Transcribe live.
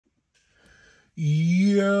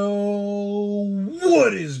Yo,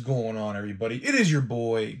 what is going on, everybody? It is your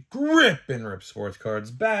boy, Grip and Rip Sports Cards,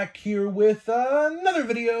 back here with another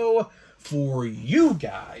video for you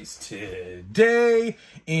guys today.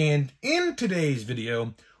 And in today's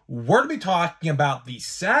video, we're going to be talking about the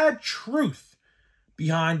sad truth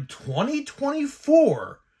behind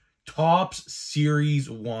 2024 Topps Series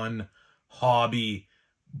 1 hobby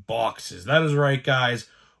boxes. That is right, guys.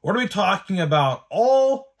 We're going to be talking about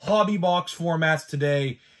all hobby box formats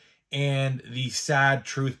today and the sad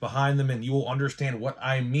truth behind them, and you will understand what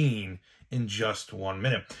I mean in just 1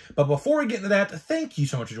 minute. But before we get into that, thank you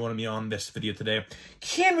so much for joining me on this video today.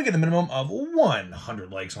 Can we get a minimum of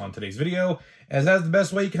 100 likes on today's video? As that's the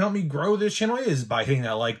best way you can help me grow this channel is by hitting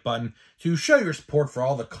that like button to show your support for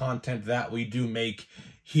all the content that we do make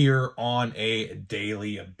here on a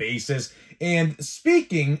daily basis. And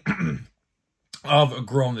speaking of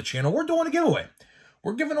growing the channel, we're doing a giveaway.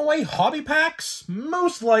 We're giving away hobby packs,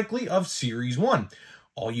 most likely of Series 1.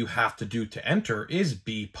 All you have to do to enter is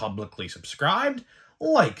be publicly subscribed,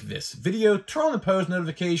 like this video, turn on the post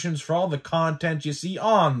notifications for all the content you see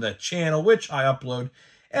on the channel, which I upload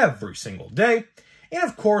every single day. And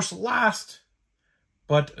of course, last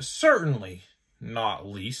but certainly not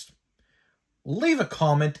least, leave a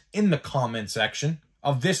comment in the comment section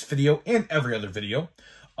of this video and every other video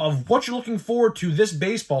of what you're looking forward to this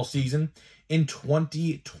baseball season in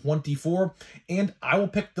 2024, and I will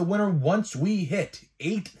pick the winner once we hit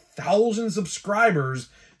 8,000 subscribers.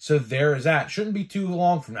 So there is that. Shouldn't be too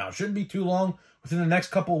long from now. Shouldn't be too long. Within the next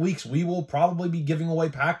couple of weeks, we will probably be giving away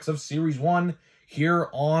packs of Series 1 here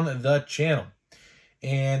on the channel.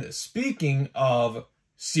 And speaking of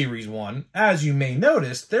Series 1, as you may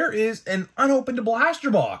notice, there is an unopened blaster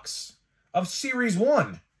box of Series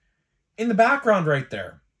 1 in the background right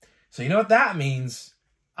there. So you know what that means?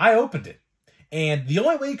 I opened it. And the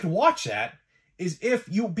only way you can watch that is if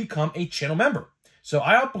you become a channel member. So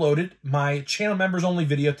I uploaded my channel members only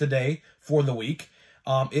video today for the week.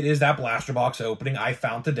 It is that blaster box opening I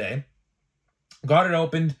found today. Got it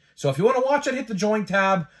opened. So if you want to watch it, hit the join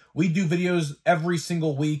tab. We do videos every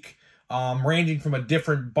single week, ranging from a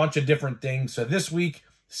bunch of different things. So this week,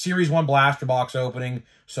 Series 1 blaster box opening.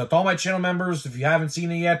 So to all my channel members, if you haven't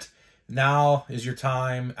seen it yet, now is your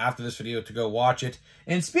time after this video to go watch it.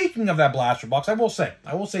 And speaking of that blaster box, I will say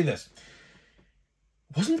this.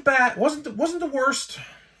 Wasn't bad, wasn't the worst,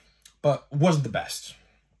 but wasn't the best.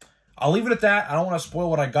 I'll leave it at that. I don't want to spoil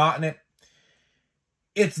what I got in it.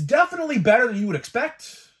 It's definitely better than you would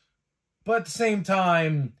expect, but at the same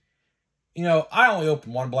time, you know, I only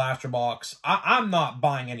opened one blaster box. I'm not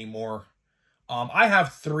buying any more. I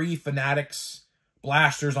have 3 Fanatics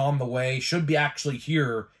blasters on the way. Should be actually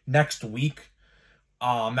here next week.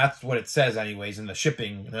 That's what it says anyways in the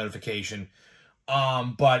shipping notification.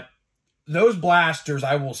 But those blasters,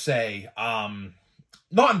 I will say,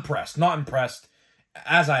 not impressed. Not impressed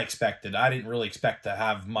as I expected. I didn't really expect to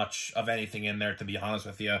have much of anything in there, to be honest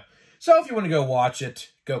with you. So if you want to go watch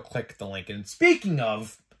it, go click the link. And speaking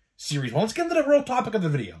of Series 1, let's get into the real topic of the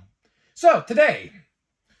video. So today,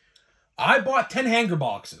 I bought 10 hanger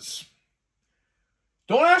boxes.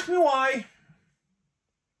 Don't ask me why,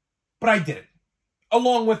 but I did it,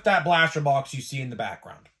 along with that blaster box you see in the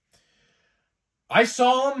background. I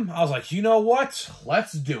saw them. I was like, you know what?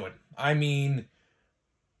 Let's do it. I mean,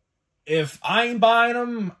 if I ain't buying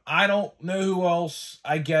them, I don't know who else,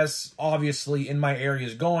 I guess, obviously, in my area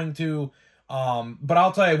is going to. But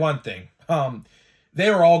I'll tell you one thing. They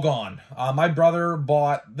were all gone. My brother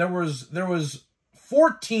bought, there was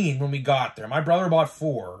 14 when we got there. My brother bought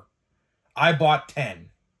 4. I bought 10.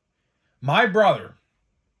 My brother,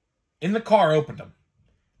 in the car, opened them.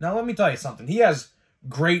 Now, let me tell you something. He has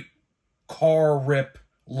great car rip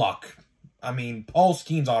luck. I mean, Paul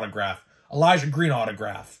Skeen's autograph, Elijah Green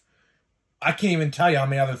autograph. I can't even tell you how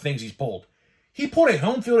many other things he's pulled. He pulled a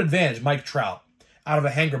home field advantage, Mike Trout, out of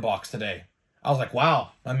a hanger box today. I was like,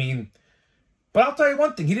 wow. I mean, but I'll tell you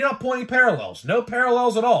one thing. He did not pull any parallels. No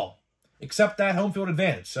parallels at all, except that home field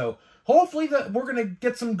advantage. So hopefully we're going to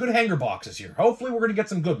get some good hanger boxes here. Hopefully we're going to get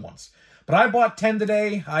some good ones. But I bought 10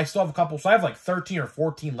 today. I still have a couple. So I have like 13 or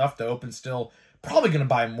 14 left to open still. Probably going to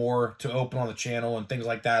buy more to open on the channel and things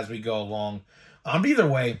like that as we go along. But either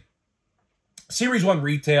way, Series 1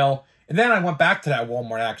 retail. And then I went back to that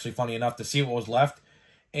Walmart, actually, funny enough, to see what was left.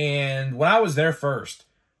 And when I was there first,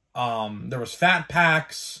 there was fat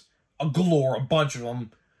packs, a galore, a bunch of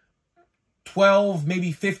them. 12,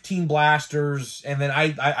 maybe 15 blasters, and then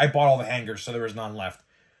I bought all the hangers, so there was none left.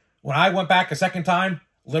 When I went back a second time,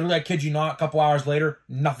 literally, I kid you not, a couple hours later,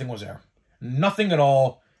 nothing was there. Nothing at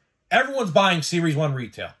all. everyone's buying Series 1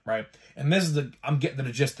 retail, right? And this is I'm getting to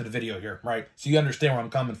the gist of the video here, right? So you understand where I'm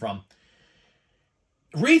coming from.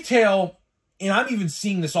 Retail, and I'm even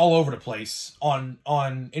seeing this all over the place on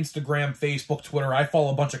Instagram, Facebook, Twitter. I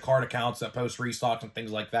follow a bunch of card accounts that post restocks and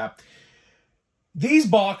things like that. These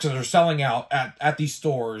boxes are selling out at these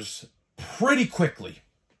stores pretty quickly.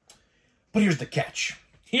 But here's the catch.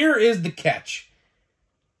 Here is the catch.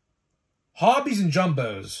 Hobbies and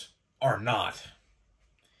jumbos are not.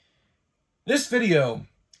 This video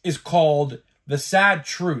is called The Sad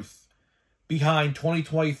Truth Behind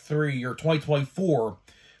 2023 or 2024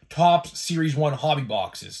 Topps Series 1 Hobby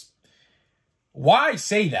Boxes. Why I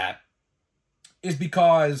say that is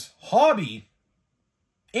because Hobby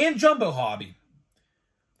and Jumbo Hobby,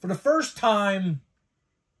 for the first time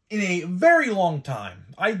in a very long time,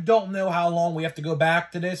 I don't know how long we have to go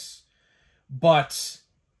back to this, but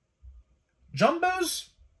Jumbos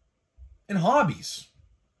and Hobbies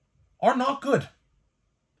are not good.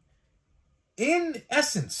 In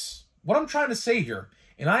essence, what I'm trying to say here,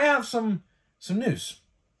 and I have some news.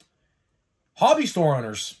 Hobby store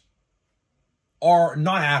owners are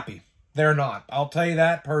not happy. They're not. I'll tell you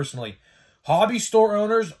that personally. Hobby store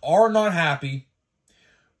owners are not happy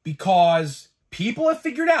because people have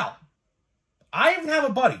figured out. I even have a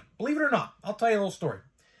buddy, believe it or not. I'll tell you a little story.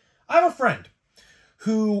 I have a friend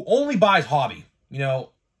who only buys hobby. You know,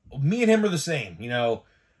 me and him are the same. You know,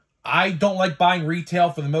 I don't like buying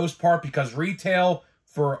retail for the most part because retail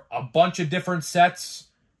for a bunch of different sets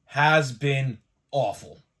has been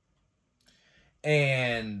awful.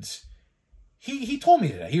 And he told me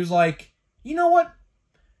today, he was like, you know what?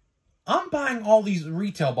 I'm buying all these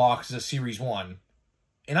retail boxes of Series 1,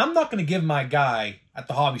 and I'm not going to give my guy at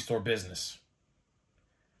the hobby store business.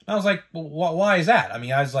 And I was like, well, why is that? I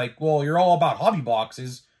mean, I was like, well, you're all about hobby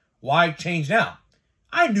boxes. Why change now?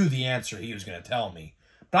 I knew the answer he was going to tell me,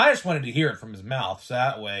 but I just wanted to hear it from his mouth, so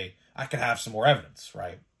that way I could have some more evidence,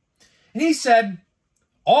 right? And he said,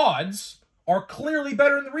 odds are clearly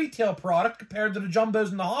better in the retail product compared to the jumbos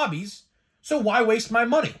and the hobbies, so why waste my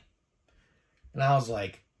money? And I was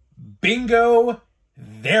like, bingo,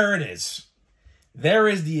 there it is. There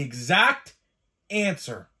is the exact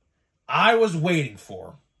answer I was waiting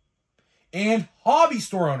for. And hobby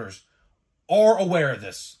store owners are aware of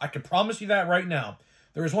this. I can promise you that right now.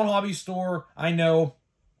 There is one hobby store I know,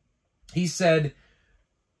 he said,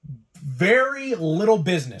 very little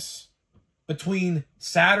business between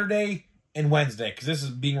Saturday and Wednesday, because this is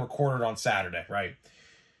being recorded on Saturday, right?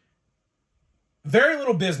 Very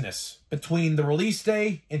little business between the release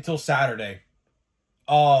day until Saturday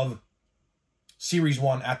of Series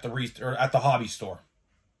 1 at the hobby store.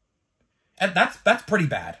 And that's pretty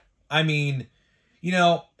bad. I mean, you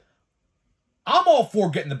know, I'm all for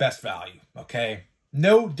getting the best value, okay?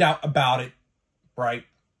 No doubt about it, right?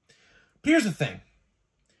 But here's the thing.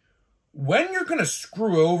 When you're going to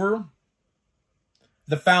screw over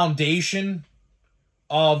the foundation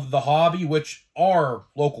of the hobby, which are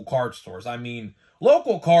local card stores. I mean,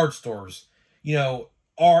 local card stores, you know,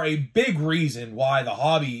 are a big reason why the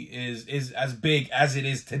hobby is as big as it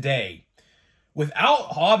is today.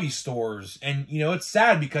 Without hobby stores, and, you know, it's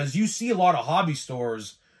sad because you see a lot of hobby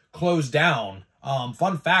stores close down.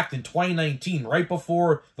 Fun fact, in 2019, right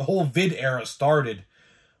before the whole vid era started,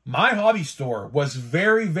 my hobby store was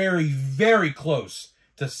very, very, very close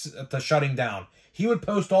to shutting down. He would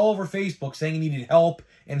post all over Facebook saying he needed help,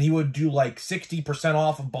 and he would do like 60%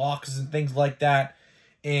 off of boxes and things like that,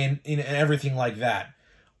 and everything like that.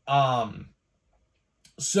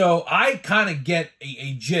 So I kind of get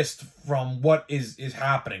a gist from what is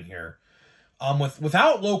happening here.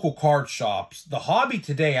 Without local card shops, the hobby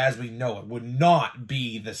today, as we know it, would not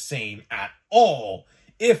be the same at all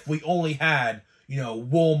if we only had, you know,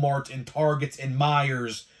 Walmart and Targets and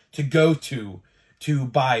Myers to go to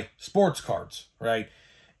buy sports cards, right?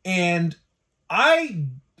 And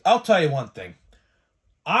I'll tell you one thing.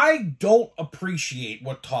 I don't appreciate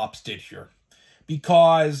what Topps did here,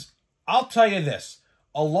 because I'll tell you this.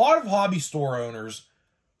 A lot of hobby store owners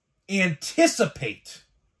anticipate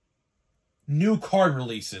new card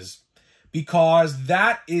releases because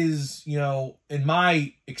that is, you know, in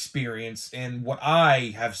my experience and what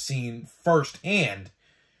I have seen firsthand,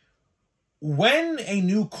 when a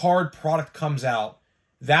new card product comes out,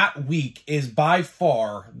 that week is by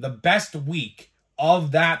far the best week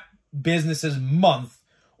of that business's month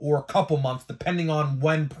or a couple months, depending on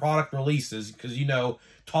when product releases, because, you know,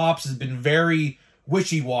 Topps has been very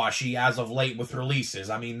wishy-washy as of late with releases.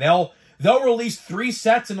 I mean, they'll release 3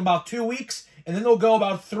 sets in about 2 weeks, and then they'll go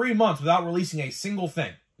about 3 months without releasing a single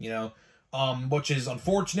thing, you know, which is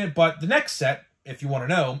unfortunate. But the next set, if you want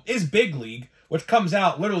to know, is Big League, which comes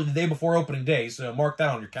out literally the day before opening day, so mark that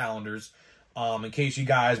on your calendars in case you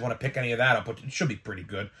guys want to pick any of that up, which it should be pretty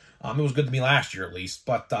good. It was good to me last year at least,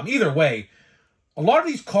 but either way, a lot of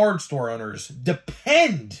these card store owners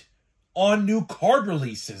depend on new card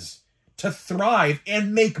releases to thrive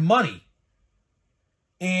and make money.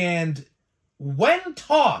 And when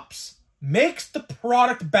Topps makes the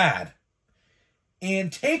product bad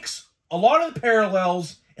and takes a lot of the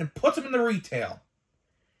parallels and puts them in the retail,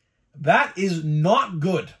 that is not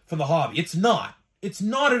good for the hobby. It's not. It's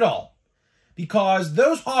not at all. Because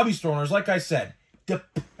those hobby store owners, like I said,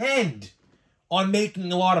 depend on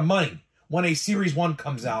making a lot of money when a Series 1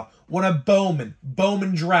 comes out, when a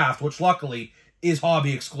Bowman Draft, which luckily is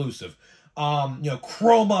hobby exclusive,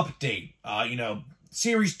 Chrome Update,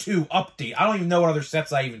 Series 2 Update. I don't even know what other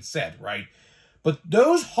sets I even said, right? But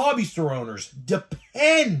those hobby store owners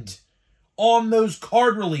depend on those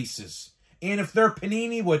card releases. And if they're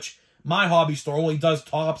Panini, which my hobby store only does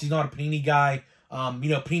Topps, he's not a Panini guy.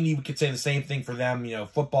 Panini, we could say the same thing for them,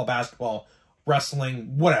 football, basketball,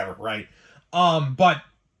 wrestling, whatever, right? But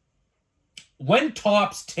when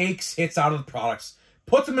Topps takes hits out of the products,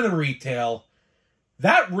 puts them in the retail,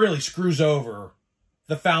 that really screws over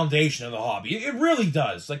the foundation of the hobby. It really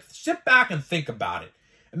does. Like, sit back and think about it.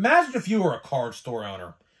 Imagine if you were a card store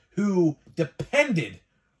owner who depended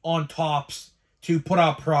on Topps to put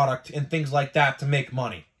out product and things like that to make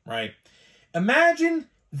money, right? Imagine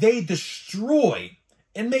they destroy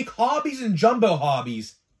and make hobbies and jumbo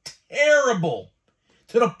hobbies terrible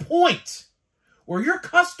to the point where your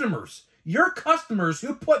customers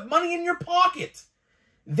who put money in your pocket,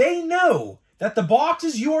 they know that the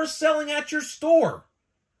boxes you are selling at your store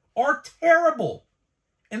are terrible.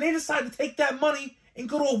 And they decide to take that money and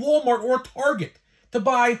go to a Walmart or a Target to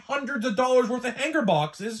buy hundreds of dollars worth of hanger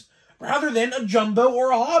boxes rather than a jumbo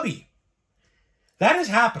or a hobby. That is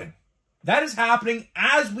happening. That is happening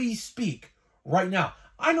as we speak right now.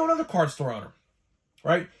 I know another card store owner,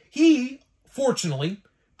 right? He, fortunately,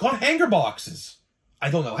 got hanger boxes.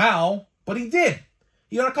 I don't know how, but he did.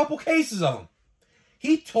 He got a couple cases of them.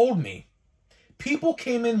 He told me people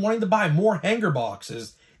came in wanting to buy more hanger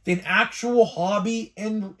boxes than actual hobby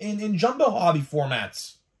and jumbo hobby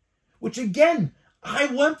formats. Which, again, I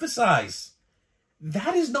will emphasize,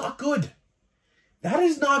 that is not good. That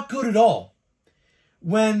is not good at all.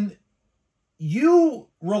 When you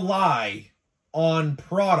rely on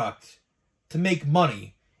product to make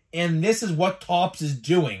money, and this is what Topps is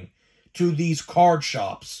doing to these card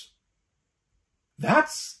shops,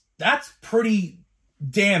 that's pretty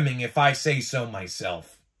damning if I say so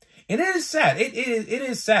myself. And it is sad. It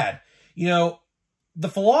is sad. The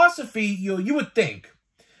philosophy, you would think,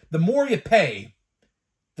 the more you pay,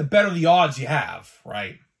 the better the odds you have,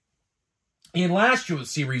 right? And last year with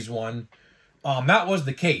Series 1, that was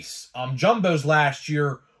the case. Jumbos last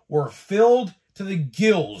year were filled to the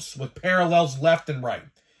gills with parallels left and right.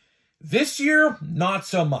 This year, not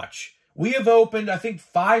so much. We have opened, I think,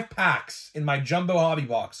 5 packs in my jumbo hobby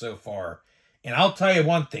box so far. And I'll tell you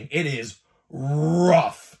one thing, it is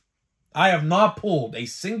rough. I have not pulled a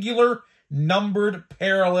singular numbered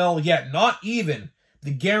parallel yet, not even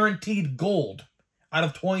the guaranteed gold out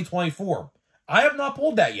of 2024. I have not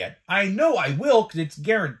pulled that yet. I know I will because it's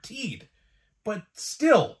guaranteed. But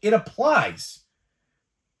still, it applies.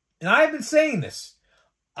 And I have been saying this.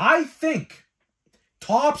 I think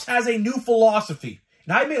Topps has a new philosophy.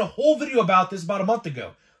 And I made a whole video about this about a month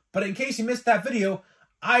ago. But in case you missed that video,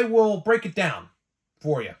 I will break it down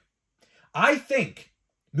for you. I think,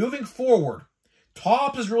 moving forward,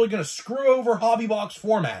 Topps is really going to screw over hobby box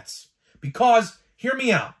formats. Because, hear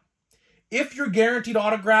me out, if your guaranteed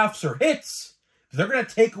autographs are hits, they're going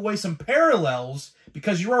to take away some parallels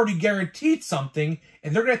because you're already guaranteed something,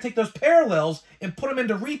 and they're going to take those parallels and put them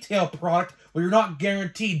into retail product where you're not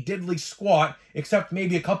guaranteed diddly squat, except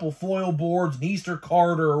maybe a couple foil boards, an Easter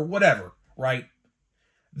card, or whatever, right?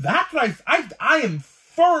 That's what I am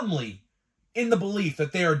firmly in the belief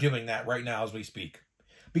that they are doing that right now as we speak.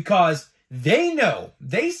 Because they know,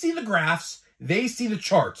 they see the graphs, they see the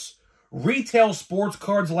charts. Retail sports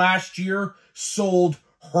cards last year sold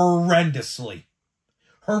horrendously.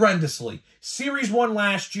 Horrendously. Series 1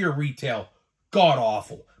 last year, retail,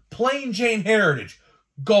 god-awful. Plain Jane Heritage,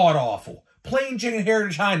 god-awful. Plain Jane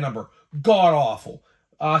Heritage High Number, god-awful.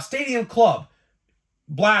 Stadium Club,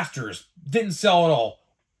 Blasters, didn't sell at all.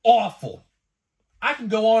 Awful. I can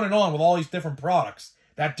go on and on with all these different products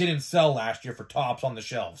that didn't sell last year for Topps on the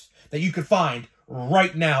shelves that you could find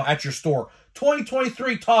right now at your store.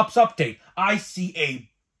 2023 Topps Update, I see a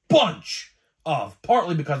bunch of,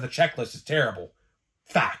 partly because the checklist is terrible.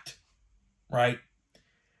 Fact. Right?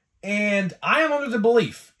 And I am under the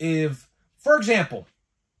belief if For example,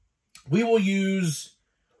 we'll use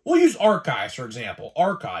Archives, for example.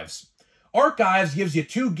 Archives gives you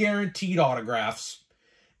 2 guaranteed autographs,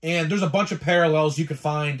 and there's a bunch of parallels you can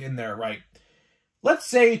find in there, right? Let's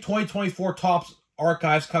say 2024 Topps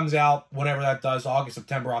Archives comes out, whenever that does, August,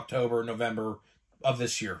 September, October, November of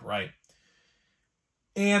this year, right?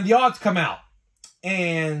 And the odds come out.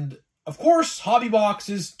 And, of course, hobby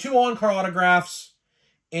boxes, 2 on-card autographs,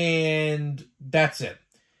 and that's it.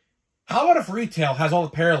 How about if retail has all the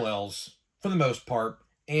parallels, for the most part,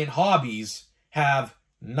 and hobbies have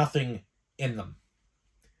nothing in them?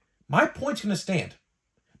 My point's going to stand.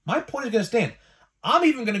 My point is going to stand. I'm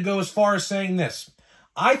even going to go as far as saying this.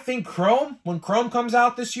 I think Chrome, when Chrome comes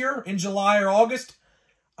out this year in July or August,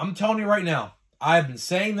 I'm telling you right now, I've been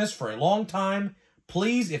saying this for a long time.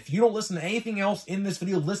 Please, if you don't listen to anything else in this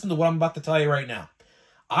video, listen to what I'm about to tell you right now.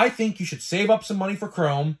 I think you should save up some money for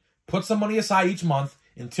Chrome, put some money aside each month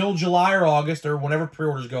until July or August or whenever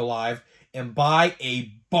pre-orders go live, and buy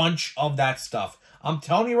a bunch of that stuff. I'm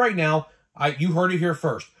telling you right now, you heard it here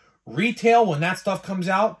first. Retail, when that stuff comes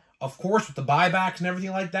out, of course, with the buybacks and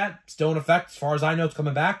everything like that, still in effect. As far as I know, it's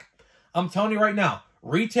coming back. I'm telling you right now,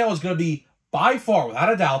 retail is going to be, by far,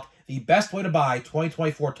 without a doubt, the best way to buy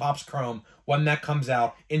 2024 Topps Chrome when that comes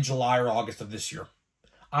out in July or August of this year.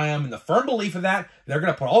 I am in the firm belief of that. They're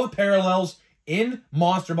going to put all the parallels in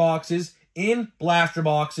monster boxes, in blaster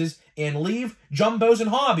boxes, and leave jumbos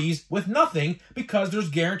and hobbies with nothing because there's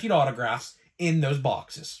guaranteed autographs in those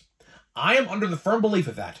boxes. I am under the firm belief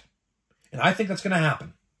of that. And I think that's going to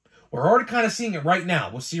happen. We're already kind of seeing it right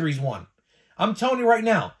now with Series 1. I'm telling you right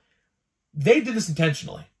now, they did this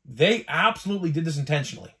intentionally. They absolutely did this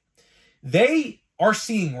intentionally. They are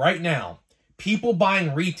seeing right now people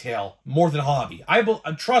buying retail more than hobby.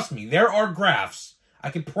 Trust me, there are graphs, I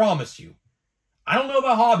can promise you. I don't know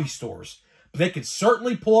about hobby stores, but they could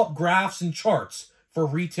certainly pull up graphs and charts for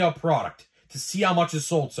retail product to see how much is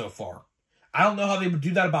sold so far. I don't know how they would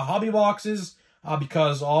do that about hobby boxes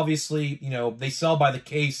because obviously, you know, they sell by the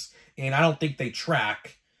case and I don't think they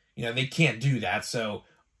track. You know, they can't do that, so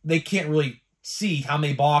they can't really see how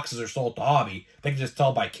many boxes are sold to hobby. They can just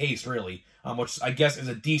tell by case, really, which I guess is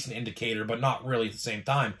a decent indicator, but not really at the same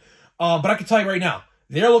time. But I can tell you right now,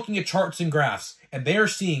 they're looking at charts and graphs, and they're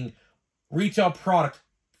seeing retail product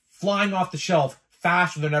flying off the shelf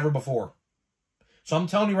faster than ever before. So I'm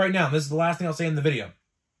telling you right now, and this is the last thing I'll say in the video,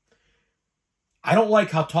 I don't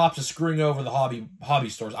like how Topps is screwing over the hobby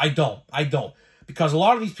stores. I don't. Because a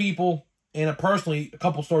lot of these people, and personally, a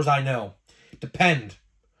couple stores I know, depend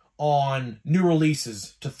on new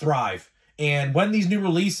releases to thrive. And when these new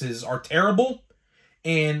releases are terrible,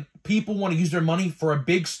 and people want to use their money for a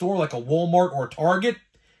big store like a Walmart or a Target,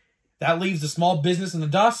 that leaves the small business in the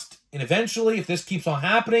dust. And eventually, if this keeps on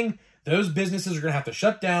happening, those businesses are going to have to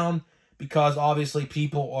shut down because obviously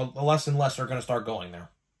people, less and less, are going to start going there.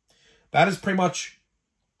 That is pretty much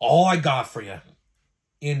all I got for you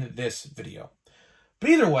in this video. But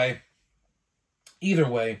either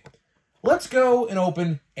way, let's go and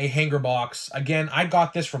open a hanger box. Again, I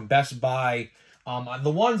got this from Best Buy. The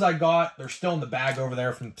ones I got, they're still in the bag over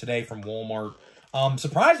there from today from Walmart.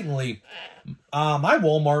 Surprisingly, my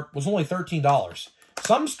Walmart was only $13.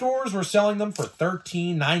 Some stores were selling them for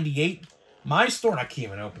 $13.98. My store, and I can't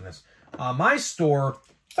even open this. My store,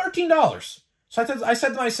 $13. So I said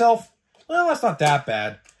to myself, well, that's not that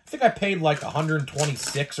bad. I think I paid like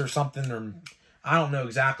 $126 or something, or I don't know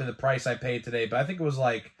exactly the price I paid today, but I think it was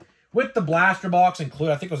like, with the blaster box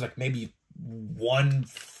included, I think it was like maybe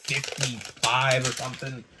 $155 or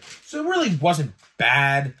something. So it really wasn't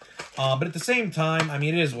bad. But at the same time, I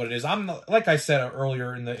mean, it is what it is. I'm like I said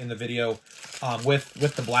earlier in the video,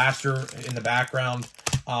 with the blaster in the background,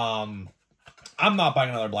 I'm not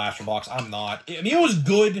buying another blaster box. I'm not. I mean, it was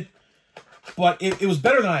good, but it was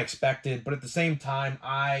better than I expected. But at the same time,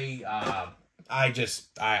 I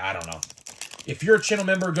don't know. If you're a channel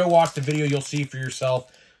member, go watch the video. You'll see for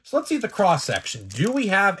yourself. So let's see the cross-section. Do we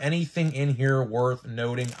have anything in here worth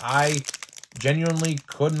noting? I genuinely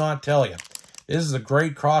could not tell you. This is a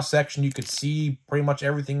great cross-section. You could see pretty much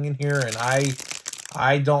everything in here, and I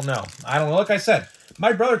don't know. I don't know. Like I said,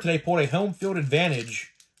 my brother today pulled a home field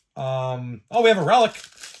advantage. Oh, we have a relic.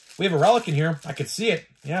 We have a relic in here. I could see it.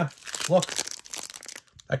 Yeah, look.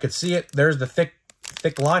 I could see it. There's the thick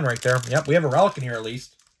line right there. Yep, we have a relic in here at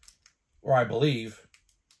least. Or I believe.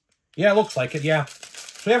 Yeah, it looks like it, yeah.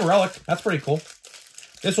 So we have a relic. That's pretty cool.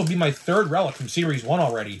 This will be my third relic from Series 1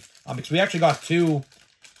 already. Because we actually got 2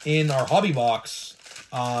 in our hobby box.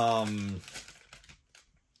 What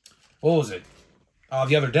was it?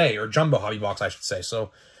 The other day. Or jumbo hobby box, I should say.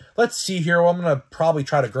 So let's see here. Well, I'm going to probably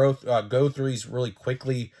try to go through these really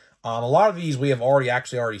quickly. A lot of these we have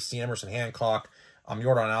already seen. Emerson Hancock,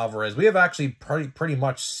 Yordan Alvarez. We have actually pretty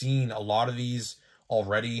much seen a lot of these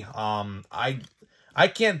already. I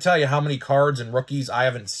can't tell you how many cards and rookies I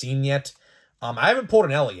haven't seen yet. I haven't pulled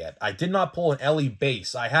an Ellie yet. I did not pull an Ellie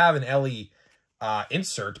base. I have an Ellie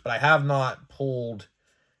insert, but I have not pulled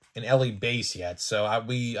an Ellie base yet. So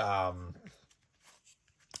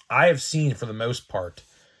I have seen, for the most part,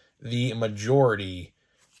 the majority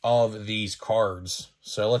of these cards.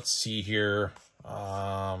 So let's see here.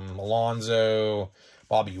 Alonso,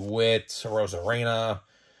 Bobby Witt, Rosarena,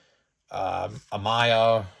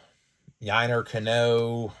 Amaya, Yainer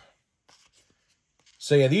Cano.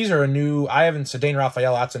 So yeah, these are a new. I haven't. Cedane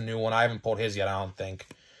Rafael, that's a new one. I haven't pulled his yet, I don't think.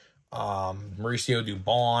 Mauricio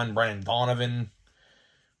Dubon, Brennan Donovan.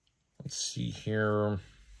 Let's see here.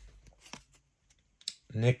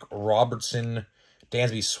 Nick Robertson,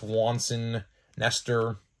 Dansby Swanson,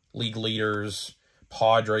 Nestor, league leaders,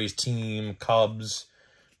 Padres team, Cubs,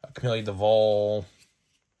 Camille Duvall,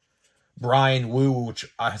 Brian Wu.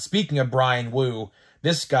 Which, speaking of Brian Wu,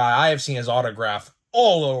 this guy, I have seen his autograph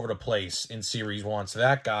all over the place in Series 1. So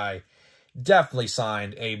that guy definitely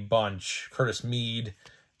signed a bunch. Curtis Mead.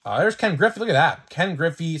 There's Ken Griffey. Look at that. Ken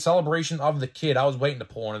Griffey, Celebration of the Kid. I was waiting to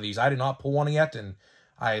pull one of these. I did not pull one yet, and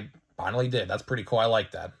I finally did. That's pretty cool. I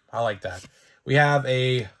like that. I like that. We have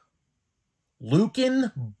a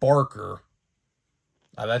Lucan Barker.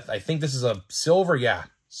 I think this is a silver. Yeah,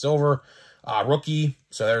 silver rookie.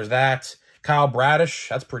 So there's that. Kyle Bradish.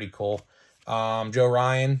 That's pretty cool. Joe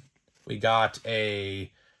Ryan. We got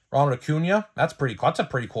a Ronald Acuna. That's pretty cool. That's a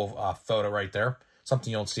pretty cool photo right there.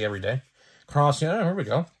 Something you don't see every day. Cross, yeah, here we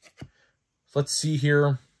go. Let's see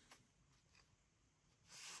here.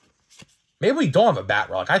 Maybe we don't have a bat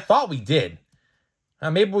relic. I thought we did.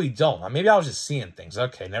 Maybe we don't. Maybe I was just seeing things.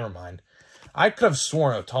 Okay, never mind. I could have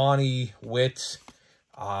sworn Ohtani, Witt,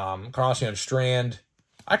 Carlos Strand.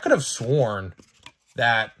 I could have sworn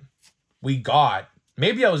that we got.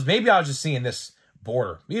 Maybe I was just seeing this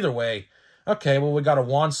border. Either way. Okay, well, we got a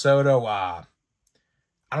Juan Soto.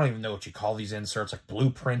 I don't even know what you call these inserts, like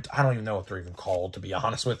blueprint. I don't even know what they're even called, to be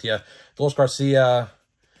honest with you. Luis Garcia.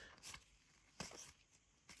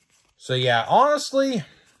 So, yeah, honestly,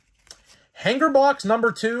 Hanger Box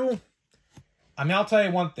number 2. I mean, I'll tell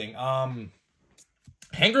you one thing.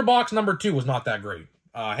 Hanger Box number 2 was not that great.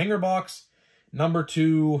 Hanger Box number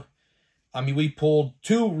 2, I mean, we pulled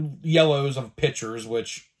 2 yellows of pitchers,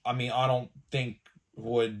 which, I mean, I don't think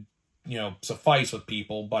would, you know, suffice with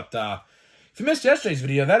people. But if you missed yesterday's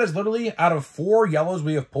video, that is literally out of 4 yellows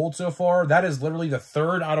we have pulled so far. That is literally the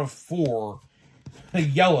 3rd out of 4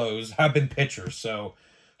 yellows have been pitchers. So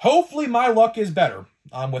hopefully my luck is better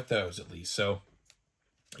with those at least. So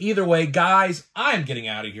either way, guys, I'm getting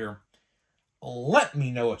out of here. Let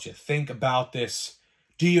me know what you think about this.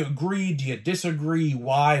 Do you agree? Do you disagree?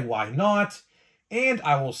 Why? Why not? And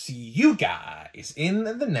I will see you guys in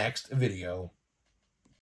the next video.